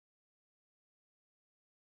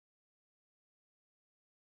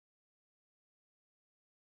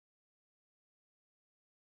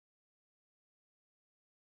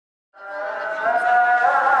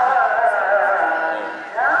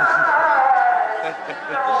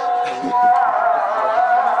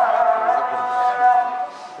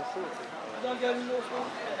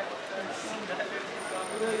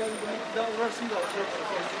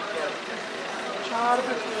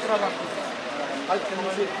Çağırdı, kusura bakma. Hadi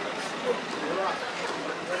kendinize.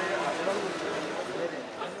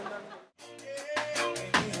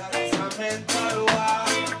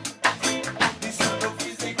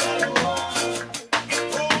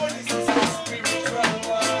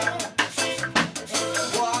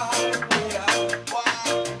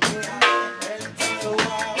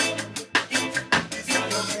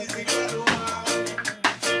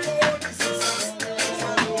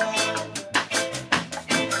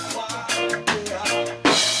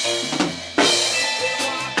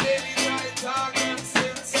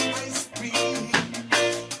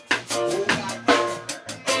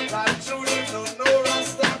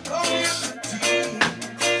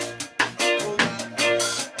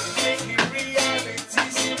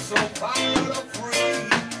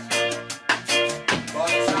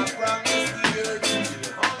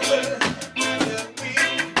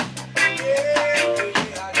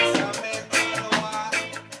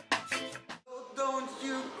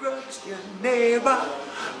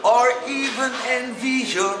 Or even envy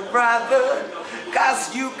your brother,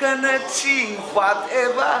 'cause you can achieve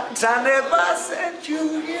whatever. I never sent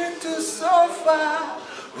you here to suffer.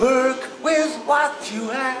 Work with what you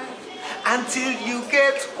have until you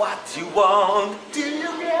get what you want. Till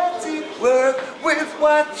you get it. Work with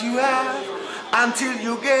what you have until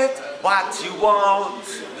you get what you want.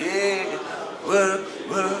 Yeah, work,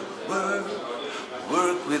 work, work.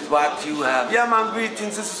 Work with what you have. Yeah man,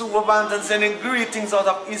 greetings, this is Uwe Banton sending greetings out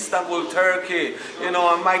of Istanbul, Turkey. You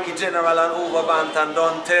know, and Mikey General and Uwe Banton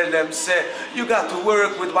don't tell them, say, you got to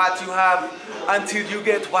work with what you have until you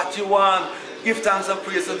get what you want. Give thanks and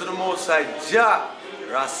praise unto the Most High, Jah,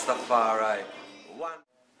 Rastafari.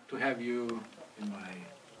 To have you in my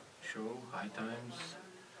show, High Times,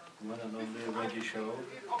 one and only reggae show,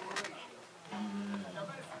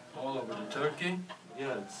 all over the Turkey.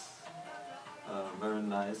 Yeah, it's very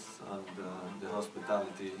nice, and the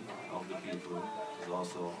hospitality of the people is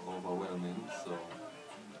also overwhelming, so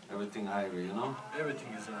everything high, you know?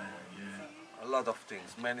 Everything is high, yeah. A lot of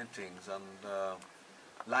things, many things, and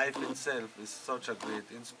life itself is such a great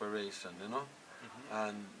inspiration, you know?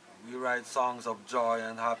 And we write songs of joy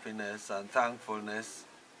and happiness and thankfulness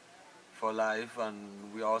for life,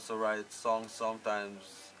 and we also write songs sometimes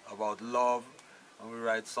about love. And we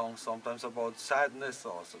write songs sometimes about sadness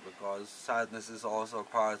also, because sadness is also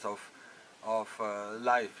part of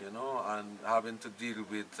life, you know, and having to deal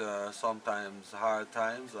with sometimes hard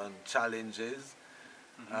times and challenges,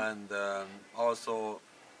 and also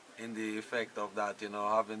in the effect of that, you know,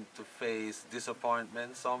 having to face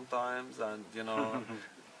disappointment sometimes, and you know,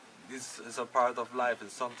 this is a part of life.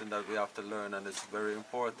 It's something that we have to learn, and it's very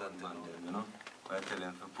important, you know. I tell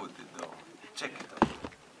him to put it down. Check it out.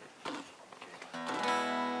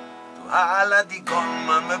 All of the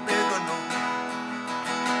gunmen me beg on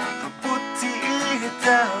to put it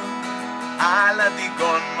down. All of the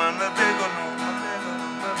gunmen me beg on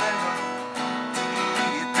put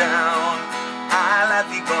it down. All of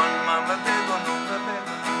the gunmen me beg on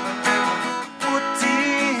put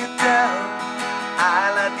it down.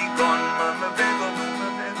 All of the gunmen me beg on put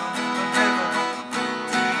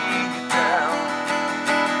it down.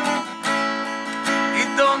 It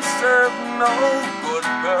don't serve no good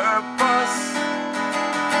purpose,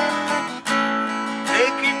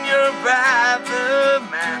 taking your brother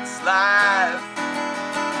man's life,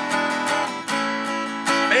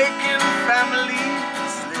 making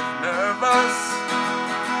families live nervous,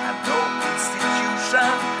 and no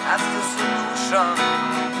institution has the solution.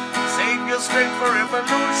 Save your strength for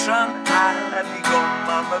revolution. I'll let the gun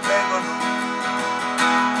mama beg on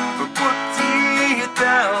you, put it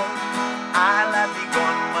down. I'll let the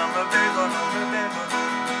gun mama beg on you.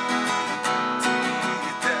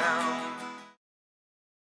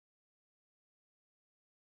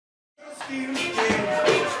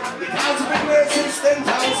 It has been there since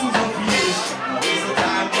 10,000 of years. Now is the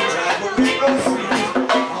time to drive the people free.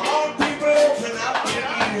 All people open up their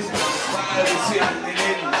ears while they're singing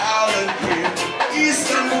it loud and clear.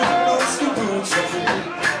 Istanbul knows the roots of it.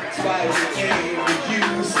 That's why we came with you.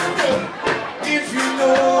 So if you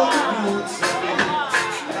know the roots of it,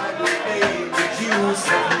 that we came with you.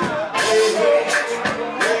 So hey, hey,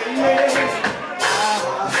 hey, hey.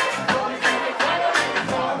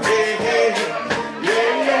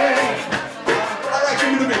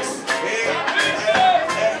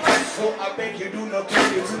 Thank you.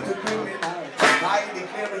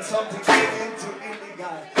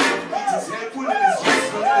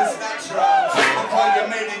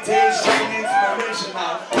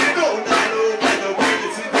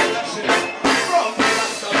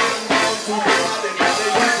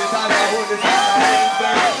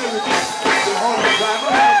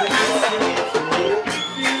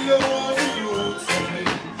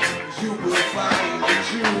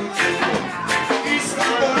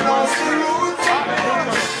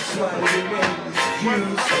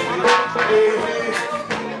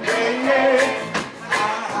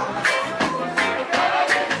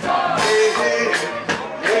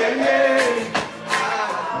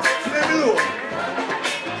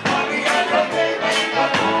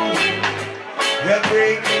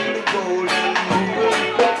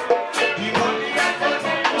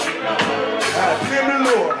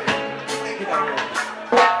 Lord. Take it out.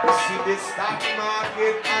 You see this stock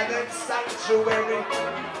market and its sanctuary.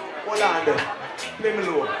 Hold on there. Play me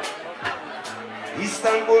low.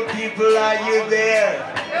 Istanbul people, are you there?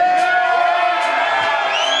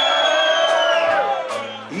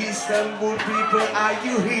 Istanbul people, are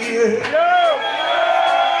you here?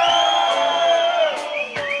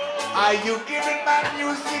 Are you giving my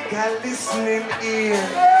music a listening ear?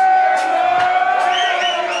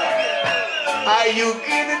 Are you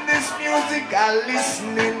giving this music a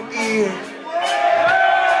listening ear?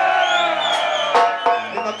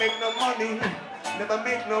 Never make no money, never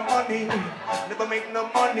make no money, never make no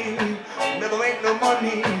money, never make no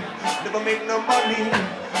money, never make no money,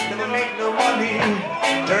 never make no money.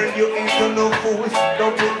 Turn you into no fools,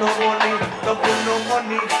 don't put no money, don't put no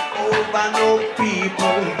money over no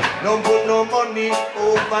people, don't put no money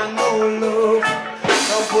over no love,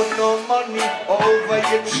 don't put no money over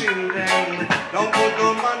your children, don't put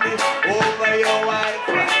no money over your wife.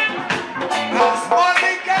 Cause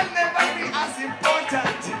money can never be as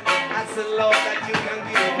important as the love that you can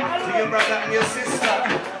give to your brother and your sister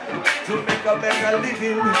to make a better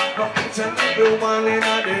living for each and every one in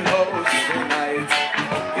the house tonight.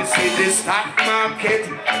 You see this stock market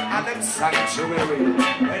and them sanctuary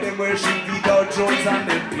where they worship the Dow Jones and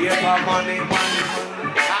the paper money, money,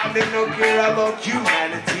 money. And they don't care about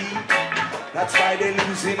humanity. That's why they're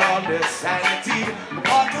losing all their sanity.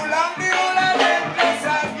 For too long the whole of them just